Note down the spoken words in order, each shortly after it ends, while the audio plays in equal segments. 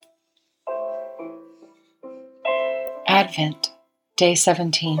Advent, Day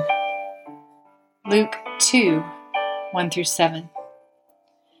 17. Luke 2, 1-7.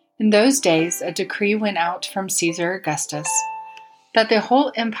 In those days, a decree went out from Caesar Augustus that the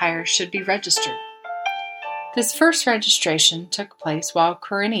whole empire should be registered. This first registration took place while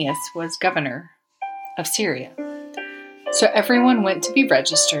Quirinius was governor of Syria. So everyone went to be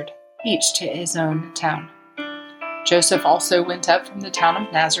registered, each to his own town. Joseph also went up from the town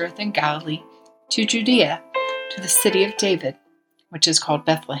of Nazareth in Galilee to Judea, to the city of David, which is called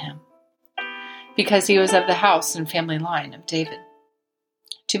Bethlehem, because he was of the house and family line of David,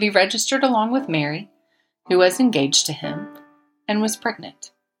 to be registered along with Mary, who was engaged to him and was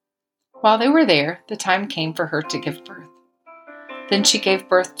pregnant. While they were there, the time came for her to give birth. Then she gave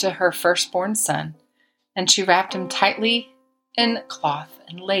birth to her firstborn son, and she wrapped him tightly in cloth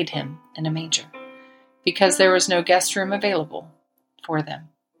and laid him in a manger, because there was no guest room available for them.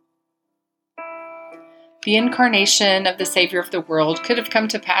 The incarnation of the Savior of the world could have come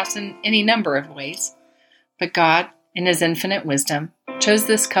to pass in any number of ways, but God, in His infinite wisdom, chose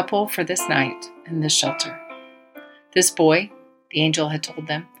this couple for this night in this shelter. This boy, the angel had told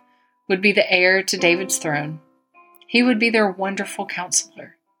them, would be the heir to David's throne. He would be their wonderful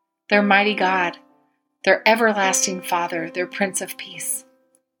counselor, their mighty God, their everlasting Father, their Prince of Peace.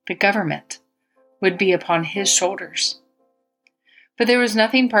 The government would be upon His shoulders. But there was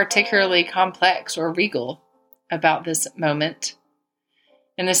nothing particularly complex or regal about this moment.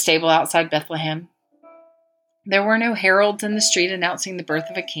 In the stable outside Bethlehem, there were no heralds in the street announcing the birth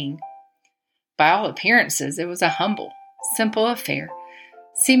of a king. By all appearances, it was a humble, simple affair,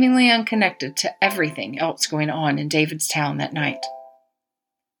 seemingly unconnected to everything else going on in David's town that night.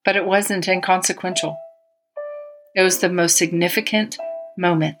 But it wasn't inconsequential. It was the most significant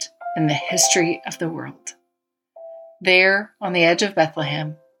moment in the history of the world. There, on the edge of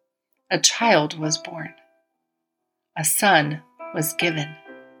Bethlehem, a child was born. A son was given.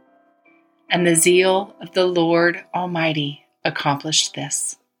 And the zeal of the Lord Almighty accomplished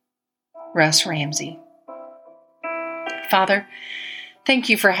this. Russ Ramsey. Father, thank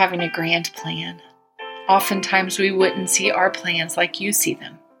you for having a grand plan. Oftentimes we wouldn't see our plans like you see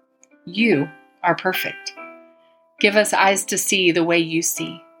them. You are perfect. Give us eyes to see the way you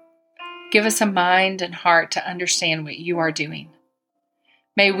see. Give us a mind and heart to understand what you are doing.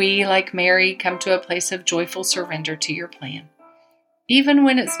 May we, like Mary, come to a place of joyful surrender to your plan, even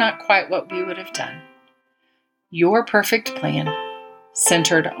when it's not quite what we would have done. Your perfect plan,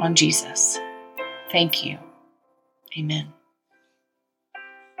 centered on Jesus. Thank you. Amen.